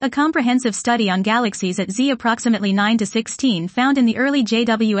A comprehensive study on galaxies at Z approximately 9 to 16 found in the early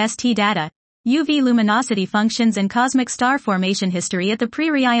JWST data, UV luminosity functions and cosmic star formation history at the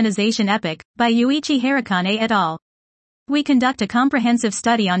Pre-Reionization Epoch, by Yuichi Harakane et al. We conduct a comprehensive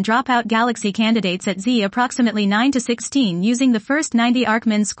study on dropout galaxy candidates at Z approximately 9 to 16 using the first 90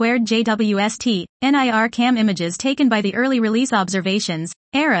 arcmin² JWST, NIR CAM images taken by the Early Release Observations,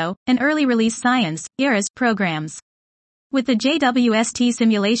 ERO, and Early Release Science, ERAS, programs. With the JWST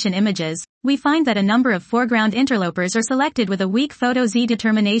simulation images, we find that a number of foreground interlopers are selected with a weak photo Z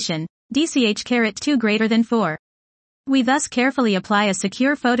determination, DCH-2 greater than 4. We thus carefully apply a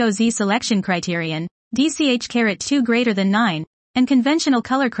secure photo Z selection criterion, DCH-2 greater than 9, and conventional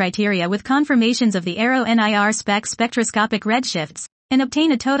color criteria with confirmations of the ERO NIR spec spectroscopic redshifts, and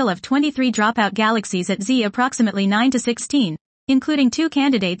obtain a total of 23 dropout galaxies at Z approximately 9 to 16, including 2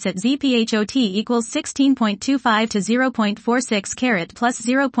 candidates at ZPHOT equals 16.25 to 0.46 carat plus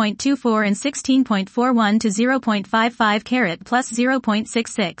 0.24 and 16.41 to 0.55 carat plus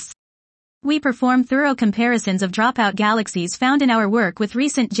 0.66. We perform thorough comparisons of dropout galaxies found in our work with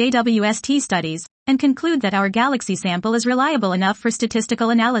recent JWST studies, and conclude that our galaxy sample is reliable enough for statistical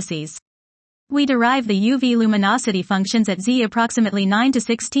analyses. We derive the UV luminosity functions at Z approximately 9 to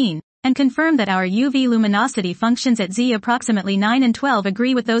 16, and confirm that our UV luminosity functions at Z approximately 9 and 12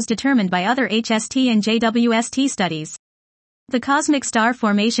 agree with those determined by other HST and JWST studies. The cosmic star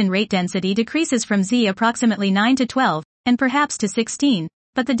formation rate density decreases from Z approximately 9 to 12, and perhaps to 16,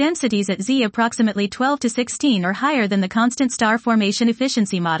 but the densities at Z approximately 12 to 16 are higher than the constant star formation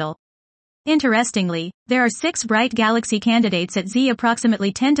efficiency model. Interestingly, there are 6 bright galaxy candidates at Z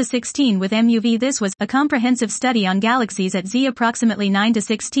approximately 10 to 16 with MUV. This was a comprehensive study on galaxies at Z approximately 9 to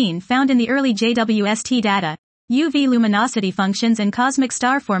 16 found in the early JWST data, UV luminosity functions and cosmic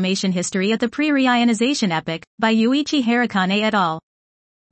star formation history at the Pre-Reionization Epoch, by Yuichi Harakane et al.